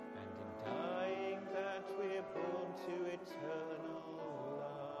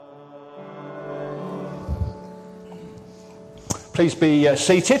Please be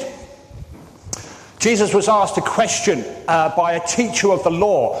seated. Jesus was asked a question by a teacher of the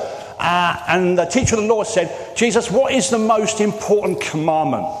law. And the teacher of the law said, Jesus, what is the most important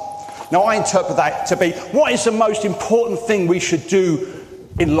commandment? Now, I interpret that to be, what is the most important thing we should do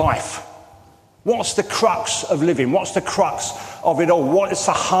in life? What's the crux of living? What's the crux of it all? What is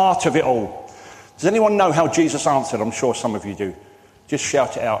the heart of it all? Does anyone know how Jesus answered? I'm sure some of you do. Just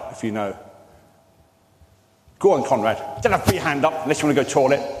shout it out if you know. Go on, Conrad. You don't have to put your hand up unless you want to go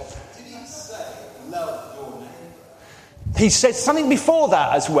toilet. Did he say, love your neighbour? He said something before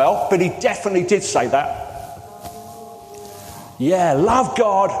that as well, but he definitely did say that. Yeah, love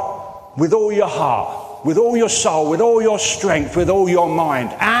God with all your heart, with all your soul, with all your strength, with all your mind,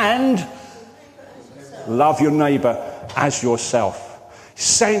 and love your neighbour as yourself. He's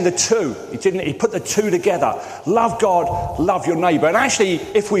saying the two. He put the two together. Love God, love your neighbour. And actually,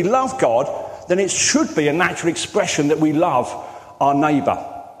 if we love God, then it should be a natural expression that we love our neighbour.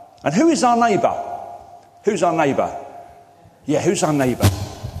 And who is our neighbour? Who's our neighbour? Yeah, who's our neighbour?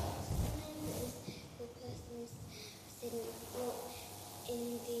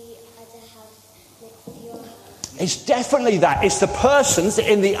 It's definitely that. It's the persons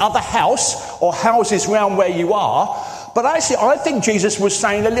in the other house or houses around where you are. But actually, I think Jesus was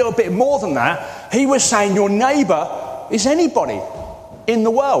saying a little bit more than that. He was saying your neighbour is anybody in the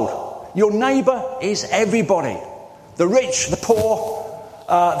world. Your neighbour is everybody. The rich, the poor,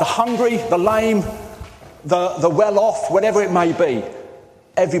 the hungry, the lame, the well-off, whatever it may be.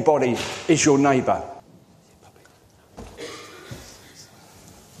 Everybody is your neighbour.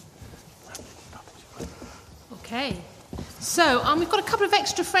 Okay, so we've got a couple of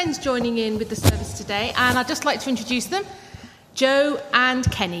extra friends joining in with the service today, and I'd just like to introduce them, Joe and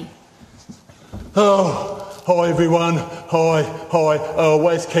Kenny. Oh, hi everyone. Hi.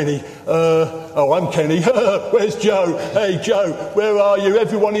 Where's Kenny? I'm Kenny. Where's Joe? Hey Joe, where are you?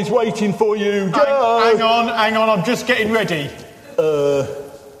 Everyone is waiting for you. Joe! Hang on, I'm just getting ready.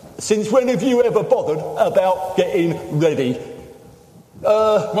 Since when have you ever bothered about getting ready?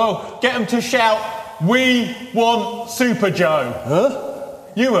 Well, get them to shout, "We want Super Joe." Huh?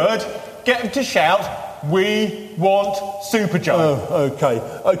 You heard. Get them to shout, "We want Super Joe."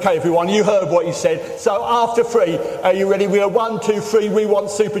 Oh, okay, everyone. You heard what he said. So after three, are you ready? We are 1, 2, 3. We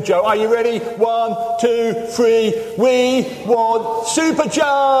want Super Joe. Are you ready? 1, 2, 3. We want Super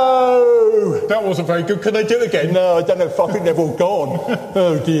Joe. That wasn't very good. Can they do it again? No, I don't know. I think they've all gone.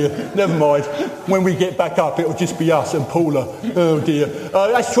 Oh dear. Never mind. When we get back up, it'll just be us and Paula. Oh dear.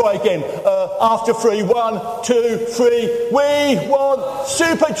 Let's try again. After three. 1, 2, 3. We want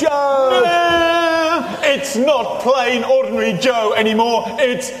Super Joe. It's not plain ordinary Joe anymore.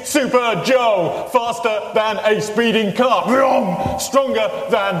 It's Super Joe. Faster than a speeding car. Vroom. Stronger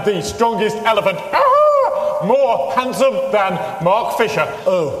than the strongest elephant. More handsome than Mark Fisher.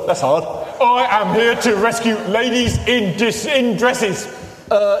 Oh, that's hard. I am here to rescue ladies in dresses.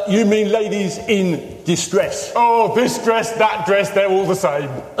 You mean ladies in distress? Oh, this dress, that dress, they're all the same.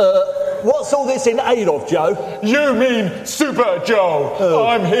 What's all this in aid of, Joe? You mean Super Joe. Oh.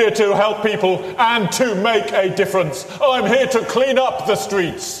 I'm here to help people and to make a difference. I'm here to clean up the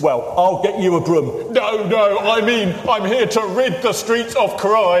streets. Well, I'll get you a broom. No, I mean I'm here to rid the streets of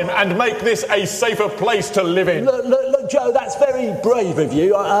crime and make this a safer place to live in. Look, Joe, that's very brave of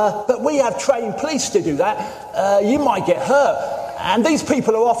you, but we have trained police to do that. You might get hurt. And these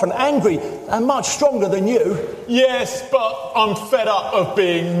people are often angry and much stronger than you. Yes, but I'm fed up of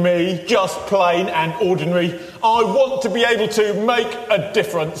being me, just plain and ordinary. I want to be able to make a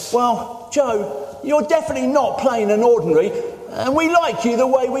difference. Well, Joe, you're definitely not plain and ordinary, and we like you the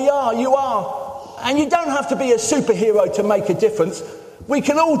way we are. You are. And you don't have to be a superhero to make a difference. We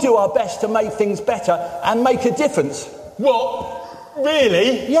can all do our best to make things better and make a difference. What?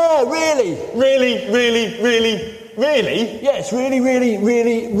 Really? Yeah, really. Really? Yes, really.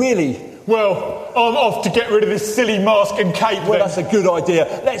 Well, I'm off to get rid of this silly mask and cape. Well, that's a good idea.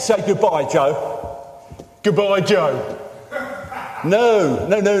 Let's say goodbye, Joe. Goodbye, Joe.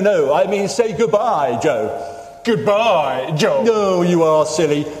 No. I mean, say goodbye, Joe. Goodbye, Joe. No, you are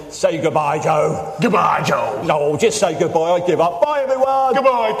silly. Say goodbye, Joe. Goodbye, Joe. No, just say goodbye. I give up. Bye, everyone.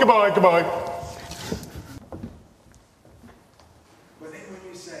 Goodbye.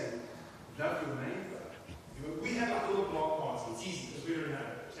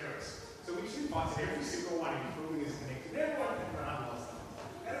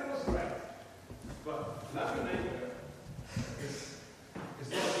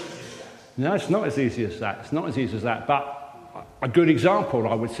 No, it's not as easy as that. But a good example,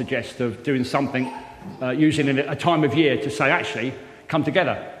 I would suggest, of doing something using a time of year to say, actually, come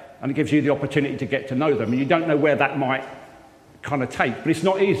together. And it gives you the opportunity to get to know them. And you don't know where that might kind of take. But it's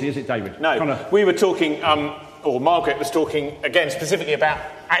not easy, is it, David? No, we were talking, or Margaret was talking, again, specifically about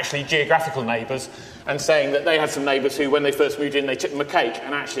actually geographical neighbours, and saying that they had some neighbours who, when they first moved in, they took them a cake,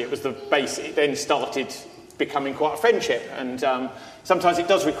 and actually it was the base. It then started becoming quite a friendship, and sometimes it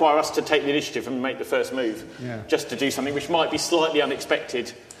does require us to take the initiative and make the first move, just to do something which might be slightly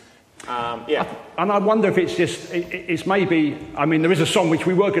unexpected. And I wonder if it's maybe, I mean, there is a song which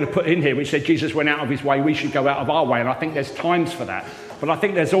we were going to put in here which said Jesus went out of his way, we should go out of our way, and I think there's times for that. But I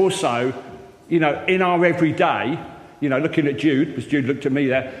think there's also, you know, in our everyday, you know, looking at Jude, because Jude looked at me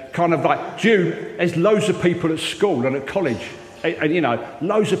there, kind of like, Jude, there's loads of people at school and at college, and you know,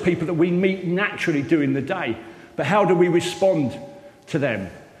 loads of people that we meet naturally during the day. But how do we respond to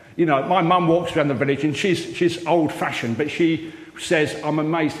them? You know, my mum walks around the village and she's old-fashioned, but she says, I'm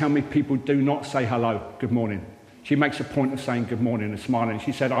amazed how many people do not say hello, good morning. She makes a point of saying good morning and smiling.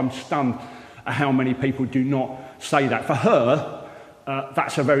 She said, I'm stunned at how many people do not say that. For her,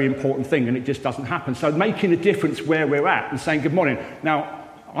 that's a very important thing, and it just doesn't happen. So making a difference where we're at and saying good morning. Now,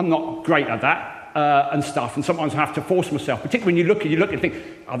 I'm not great at that and stuff, and sometimes I have to force myself, particularly when you look and think,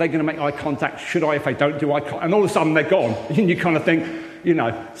 are they going to make eye contact? Should I if they don't do eye contact? And all of a sudden they're gone. And you kind of think, you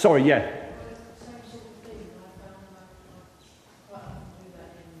know, sorry, yeah,